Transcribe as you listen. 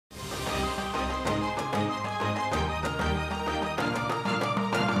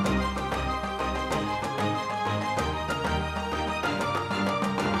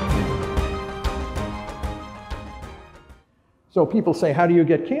So people say, how do you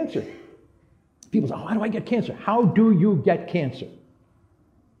get cancer? People say, oh, how do I get cancer? How do you get cancer?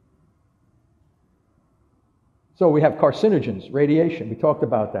 So we have carcinogens, radiation. We talked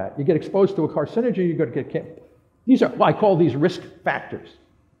about that. You get exposed to a carcinogen, you're going to get cancer. These are, well, I call these risk factors.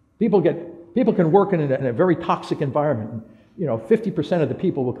 People can work in a very toxic environment. You know, 50% of the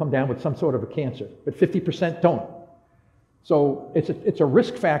people will come down with some sort of a cancer, but 50% don't. So it's a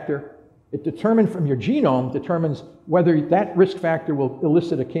risk factor. It determined from your genome determines whether that risk factor will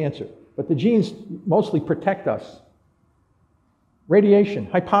elicit a cancer. But the genes mostly protect us. Radiation,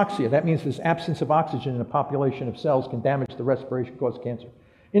 hypoxia, that means this absence of oxygen in a population of cells can damage the respiration, cause cancer.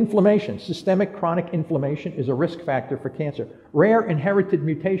 Inflammation, systemic chronic inflammation is a risk factor for cancer. Rare inherited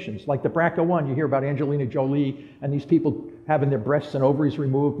mutations, like the BRCA1, you hear about Angelina Jolie and these people having their breasts and ovaries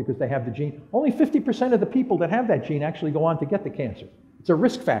removed because they have the gene. Only 50% of the people that have that gene actually go on to get the cancer. It's a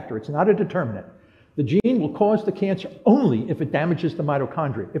risk factor, it's not a determinant. The gene will cause the cancer only if it damages the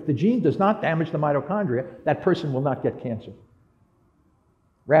mitochondria. If the gene does not damage the mitochondria, that person will not get cancer.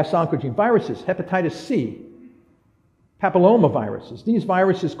 RAS oncogene viruses, hepatitis C, papillomaviruses. These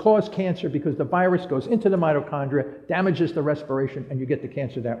viruses cause cancer because the virus goes into the mitochondria, damages the respiration, and you get the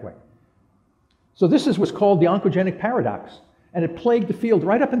cancer that way. So this is what's called the oncogenic paradox, and it plagued the field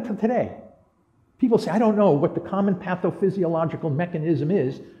right up until today. People say, I don't know what the common pathophysiological mechanism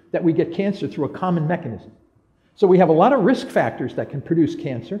is that we get cancer through a common mechanism. So we have a lot of risk factors that can produce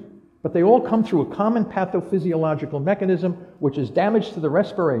cancer, but they all come through a common pathophysiological mechanism, which is damage to the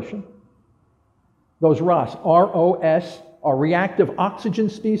respiration. Those ROS, R-O-S, are reactive oxygen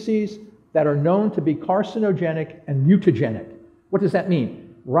species that are known to be carcinogenic and mutagenic. What does that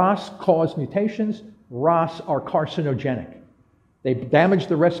mean? ROS cause mutations, ROS are carcinogenic. They damage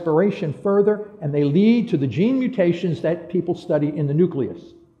the respiration further, and they lead to the gene mutations that people study in the nucleus.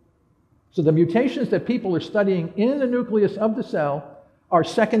 So the mutations that people are studying in the nucleus of the cell are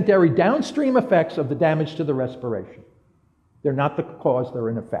secondary downstream effects of the damage to the respiration. They're not the cause, they're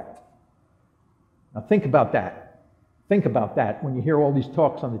an effect. Now think about that. Think about that when you hear all these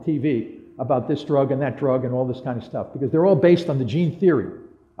talks on the TV about this drug and that drug and all this kind of stuff, because they're all based on the gene theory.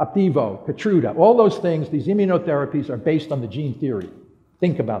 Opdivo, Keytruda, all those things, these immunotherapies are based on the gene theory.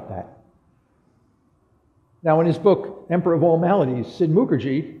 Think about that. Now in his book, Emperor of All Maladies, Sid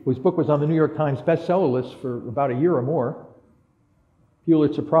Mukherjee, whose book was on the New York Times bestseller list for about a year or more,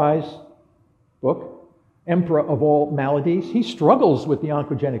 Pulitzer Prize book, Emperor of All Maladies, he struggles with the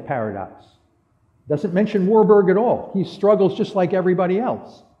oncogenic paradox. Doesn't mention Warburg at all. He struggles just like everybody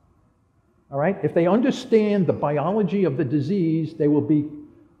else. All right? If they understand the biology of the disease, they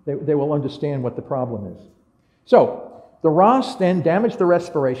will understand what the problem is. So, the ROS then damage the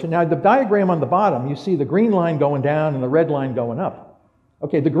respiration. Now, the diagram on the bottom, you see the green line going down and the red line going up.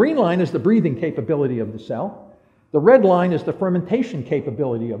 Okay, the green line is the breathing capability of the cell. The red line is the fermentation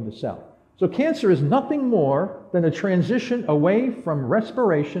capability of the cell. So cancer is nothing more than a transition away from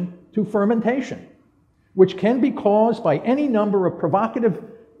respiration to fermentation, which can be caused by any number of provocative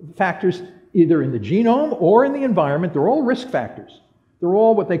factors, either in the genome or in the environment. They're all risk factors. They're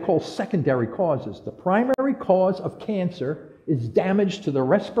all what they call secondary causes. The primary cause of cancer is damage to the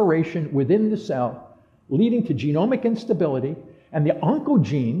respiration within the cell, leading to genomic instability, and the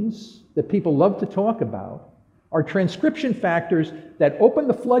oncogenes that people love to talk about are transcription factors that open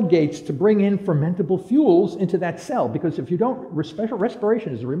the floodgates to bring in fermentable fuels into that cell, because if you don't,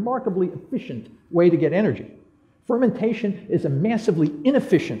 respiration is a remarkably efficient way to get energy. Fermentation is a massively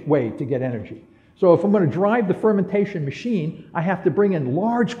inefficient way to get energy. So if I'm going to drive the fermentation machine, I have to bring in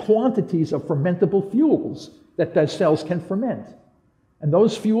large quantities of fermentable fuels that the cells can ferment. And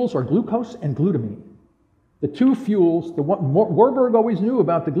those fuels are glucose and glutamine. The two fuels, Warburg always knew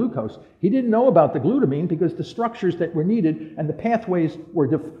about the glucose. He didn't know about the glutamine because the structures that were needed and the pathways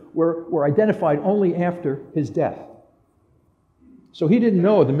were identified only after his death. So he didn't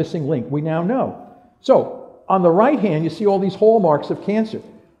know the missing link. We now know. So on the right hand, you see all these hallmarks of cancer.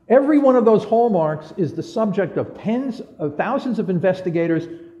 Every one of those hallmarks is the subject of tens of thousands of investigators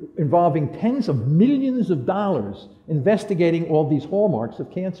involving tens of millions of dollars investigating all these hallmarks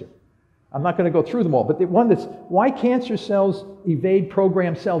of cancer. I'm not going to go through them all, but the one that's why cancer cells evade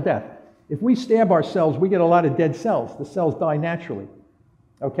programmed cell death. If we stab ourselves, we get a lot of dead cells. The cells die naturally.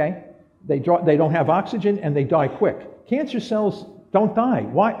 Okay? They don't have oxygen and they die quick. Cancer cells don't die.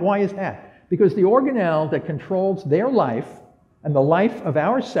 Why is that? Because the organelle that controls their life and the life of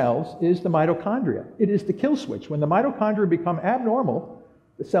our cells is the mitochondria. It is the kill switch. When the mitochondria become abnormal,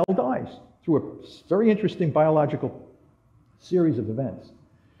 the cell dies through a very interesting biological series of events.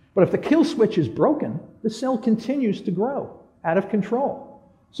 But if the kill switch is broken, the cell continues to grow out of control.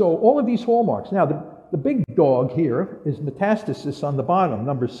 So all of these hallmarks. Now, the big dog here is metastasis on the bottom,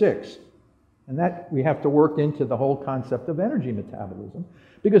 number 6. And that we have to work into the whole concept of energy metabolism,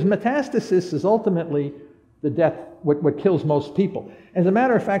 because metastasis is ultimately the death, what kills most people. As a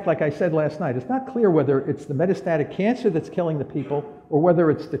matter of fact, like I said last night, it's not clear whether it's the metastatic cancer that's killing the people or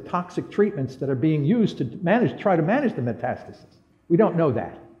whether it's the toxic treatments that are being used to try to manage the metastasis. We don't know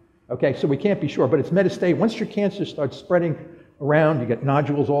that. Okay, so we can't be sure, but it's metastatic. Once your cancer starts spreading around, you get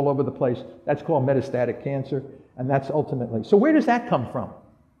nodules all over the place, that's called metastatic cancer, and that's ultimately. So where does that come from?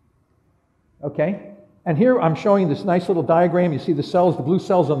 Okay, and here I'm showing this nice little diagram. You see the cells, the blue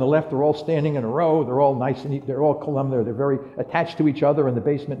cells on the left, they're all standing in a row. They're all nice and neat. They're all columnar. They're very attached to each other in the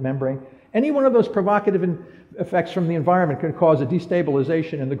basement membrane. Any one of those provocative effects from the environment can cause a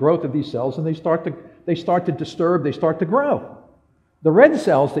destabilization in the growth of these cells, and they start to disturb, they start to grow. The red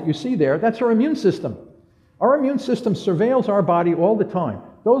cells that you see there, that's our immune system. Our immune system surveils our body all the time.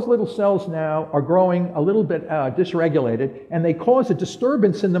 Those little cells now are growing a little bit dysregulated, and they cause a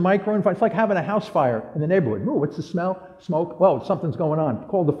disturbance in the microenvironment. It's like having a house fire in the neighborhood. Ooh, what's the smell? Smoke? Well, something's going on.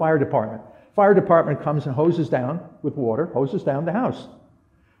 Call the fire department. Fire department comes and hoses down with water, hoses down the house.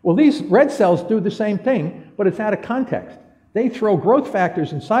 Well, these red cells do the same thing, but it's out of context. They throw growth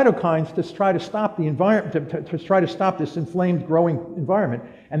factors and cytokines to try to stop the environment, to try to stop this inflamed, growing environment.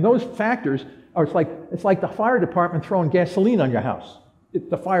 And those factors are, it's like the fire department throwing gasoline on your house.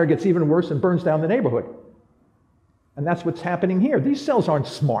 The fire gets even worse and burns down the neighborhood. And that's what's happening here. These cells aren't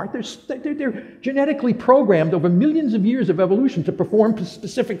smart. They're genetically programmed over millions of years of evolution to perform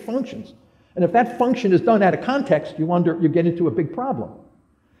specific functions. And if that function is done out of context, you get into a big problem.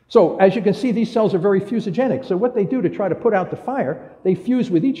 So as you can see, these cells are very fusogenic. So what they do to try to put out the fire, they fuse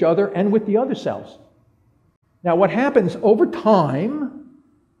with each other and with the other cells. Now what happens over time,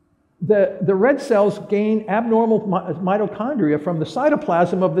 the red cells gain abnormal mitochondria from the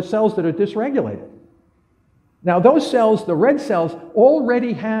cytoplasm of the cells that are dysregulated. Now those cells, the red cells,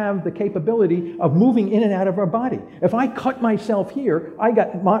 already have the capability of moving in and out of our body. If I cut myself here, I've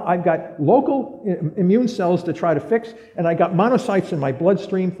got local immune cells to try to fix, and I got monocytes in my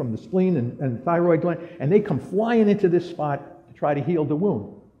bloodstream from the spleen and thyroid gland, and they come flying into this spot to try to heal the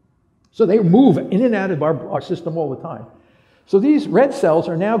wound. So they move in and out of our system all the time. So these red cells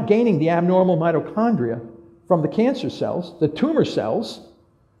are now gaining the abnormal mitochondria from the cancer cells, the tumor cells.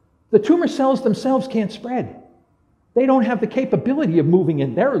 The tumor cells themselves can't spread. They don't have the capability of moving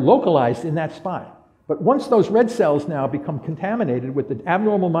in. They're localized in that spot. But once those red cells now become contaminated with the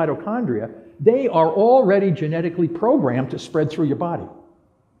abnormal mitochondria, they are already genetically programmed to spread through your body.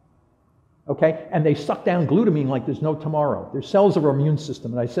 Okay? And they suck down glutamine like there's no tomorrow. They're cells of our immune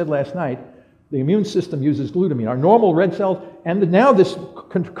system. And I said last night, the immune system uses glutamine. Our normal red cells, and now this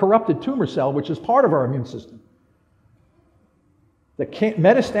corrupted tumor cell, which is part of our immune system. The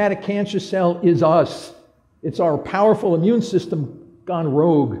metastatic cancer cell is us. It's our powerful immune system gone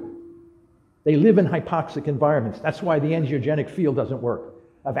rogue. They live in hypoxic environments. That's why the angiogenic field doesn't work.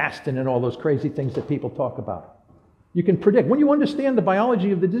 Avastin and all those crazy things that people talk about. You can predict. When you understand the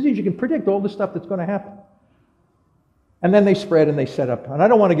biology of the disease, you can predict all the stuff that's going to happen. And then they spread and they set up. And I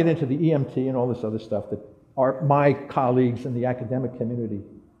don't want to get into the EMT and all this other stuff that my colleagues in the academic community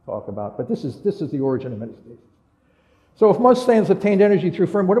talk about. But this is the origin of metastasis. So if most cells obtained energy through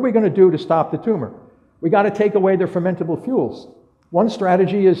ferment, what are we going to do to stop the tumor? We got to take away their fermentable fuels. One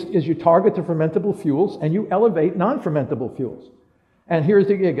strategy is you target the fermentable fuels and you elevate non-fermentable fuels. And here's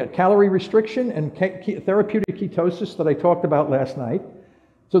you got calorie restriction and therapeutic ketosis that I talked about last night.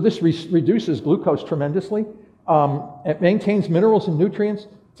 So this reduces glucose tremendously. It maintains minerals and nutrients.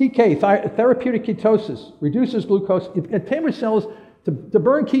 TK, therapeutic ketosis, reduces glucose. Tumor cells, to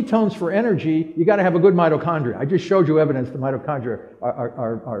burn ketones for energy, you got to have a good mitochondria. I just showed you evidence the mitochondria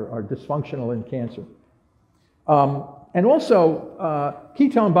are dysfunctional in cancer. And also,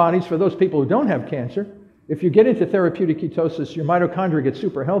 ketone bodies, for those people who don't have cancer, if you get into therapeutic ketosis, your mitochondria get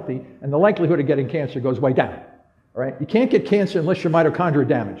super healthy, and the likelihood of getting cancer goes way down. All right? You can't get cancer unless your mitochondria are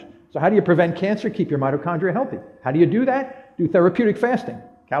damaged. So how do you prevent cancer? Keep your mitochondria healthy. How do you do that? Do therapeutic fasting,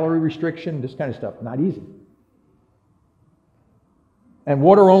 calorie restriction, this kind of stuff. Not easy. And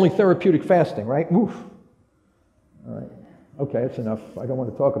water-only therapeutic fasting, right? Oof. All right. Okay, that's enough. I don't want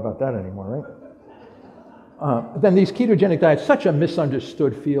to talk about that anymore, right? Then these ketogenic diets, such a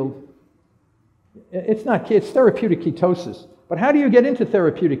misunderstood field. It's therapeutic ketosis. But how do you get into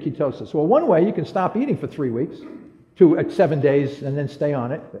therapeutic ketosis? Well, one way, you can stop eating for 3 weeks. 7 days and then stay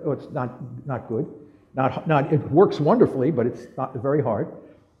on it. Oh, it's not good. It works wonderfully, but it's not very hard.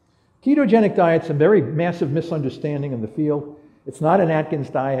 Ketogenic diet's a very massive misunderstanding in the field. It's not an Atkins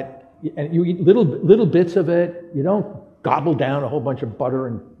diet, and you eat little bits of it. You don't gobble down a whole bunch of butter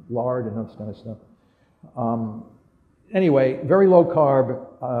and lard and that kind of stuff. Anyway, very low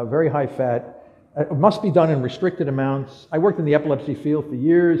carb, very high fat. It must be done in restricted amounts. I worked in the epilepsy field for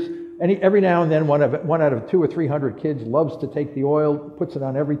years. Every now and then, one out of 200 or 300 kids loves to take the oil, puts it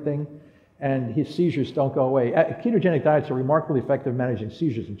on everything, and his seizures don't go away. Ketogenic diets are remarkably effective at managing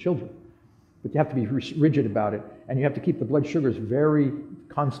seizures in children, but you have to be rigid about it, and you have to keep the blood sugars very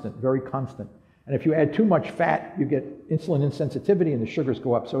constant, very constant. And if you add too much fat, you get insulin insensitivity and the sugars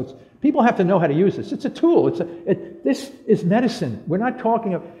go up. So people have to know how to use this. It's a tool. This is medicine. We're not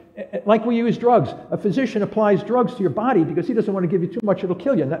talking like we use drugs. A physician applies drugs to your body because he doesn't want to give you too much, it'll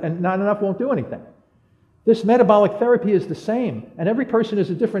kill you, and not enough won't do anything. This metabolic therapy is the same, and every person is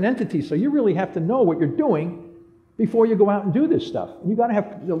a different entity, so you really have to know what you're doing before you go out and do this stuff. And you've got to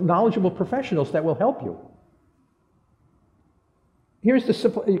have knowledgeable professionals that will help you. Here's the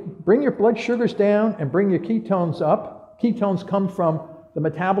simple, bring your blood sugars down and bring your ketones up. Ketones come from the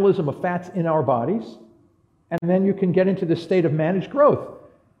metabolism of fats in our bodies, and then you can get into the state of managed growth.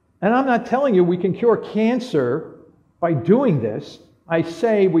 And I'm not telling you we can cure cancer by doing this. I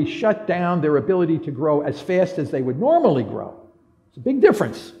say we shut down their ability to grow as fast as they would normally grow. It's a big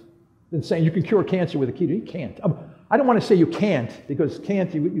difference than saying you can cure cancer with a keto. You can't. I don't want to say you can't, because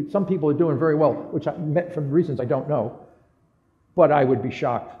some people are doing very well, which I met from reasons I don't know, but I would be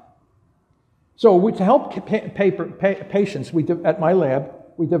shocked. So to help patients, at my lab,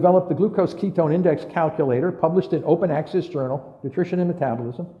 we developed the glucose ketone index calculator, published in Open Access Journal, Nutrition and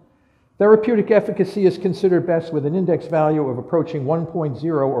Metabolism. Therapeutic efficacy is considered best with an index value of approaching 1.0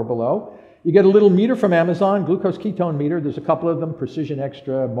 or below. You get a little meter from Amazon, glucose ketone meter. There's a couple of them, Precision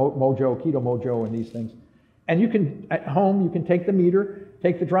Extra, Mojo, Keto Mojo, and these things. And you can, at home, you can take the meter,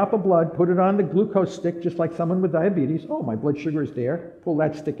 take the drop of blood, put it on the glucose stick, just like someone with diabetes. Oh, my blood sugar is there. Pull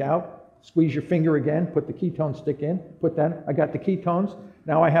that stick out, squeeze your finger again, put the ketone stick in, put that, I got the ketones.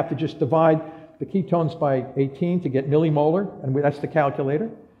 Now I have to just divide the ketones by 18 to get millimolar, and that's the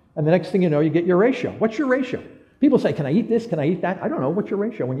calculator. And the next thing you know, you get your ratio. What's your ratio? People say, can I eat this? Can I eat that? I don't know. What's your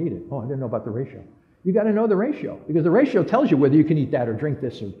ratio when you eat it? Oh, I didn't know about the ratio. You got to know the ratio, because the ratio tells you whether you can eat that or drink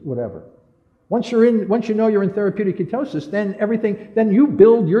this or whatever. Once you know you're in therapeutic ketosis, then you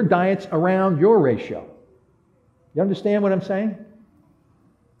build your diets around your ratio. You understand what I'm saying?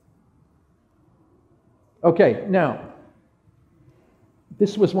 Okay, now,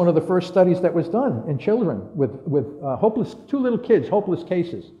 this was one of the first studies that was done in children with hopeless, 2 little kids, hopeless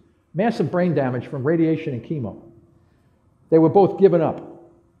cases, massive brain damage from radiation and chemo. They were both given up.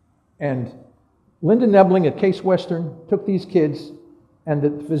 And Linda Nebling at Case Western took these kids, and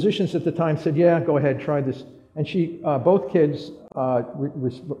the physicians at the time said, yeah, go ahead, try this. And both kids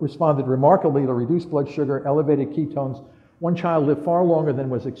responded remarkably to reduced blood sugar, elevated ketones. One child lived far longer than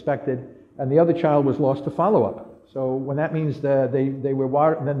was expected, and the other child was lost to follow-up. So when that means that they were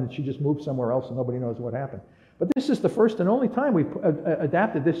wired, and then she just moved somewhere else and nobody knows what happened. But this is the first and only time we've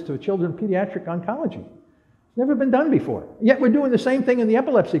adapted this to children pediatric oncology. It's never been done before. Yet we're doing the same thing in the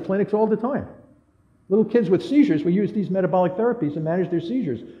epilepsy clinics all the time. Little kids with seizures, we use these metabolic therapies and manage their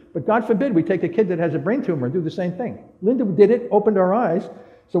seizures. But God forbid we take a kid that has a brain tumor and do the same thing. Linda did it, opened our eyes,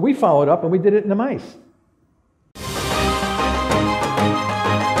 so we followed up and we did it in the mice.